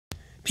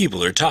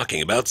People are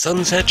talking about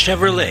Sunset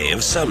Chevrolet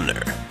of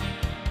Sumner.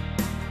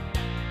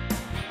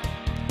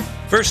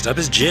 First up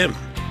is Jim.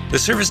 The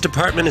service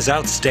department is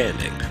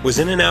outstanding. Was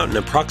in and out in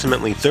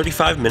approximately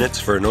 35 minutes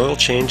for an oil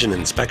change and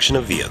inspection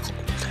of vehicle.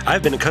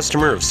 I've been a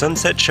customer of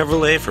Sunset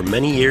Chevrolet for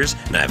many years,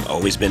 and I've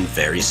always been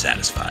very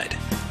satisfied.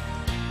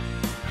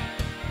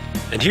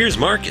 And here's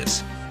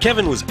Marcus.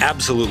 Kevin was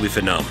absolutely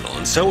phenomenal,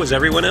 and so was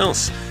everyone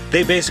else.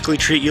 They basically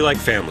treat you like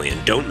family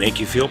and don't make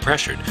you feel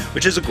pressured,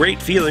 which is a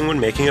great feeling when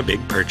making a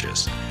big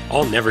purchase.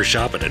 I'll never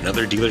shop at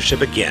another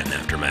dealership again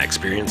after my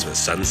experience with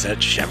Sunset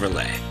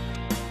Chevrolet.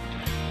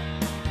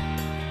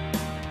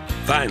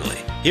 Finally,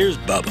 here's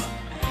Bubba.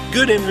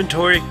 Good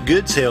inventory,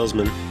 good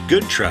salesman,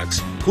 good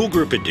trucks, cool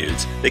group of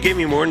dudes. They gave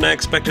me more than I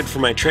expected for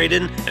my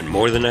trade-in and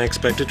more than I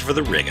expected for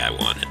the rig I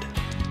wanted.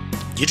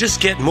 You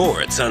just get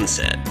more at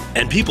Sunset,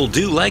 and people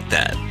do like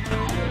that.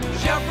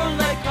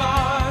 Chevrolet.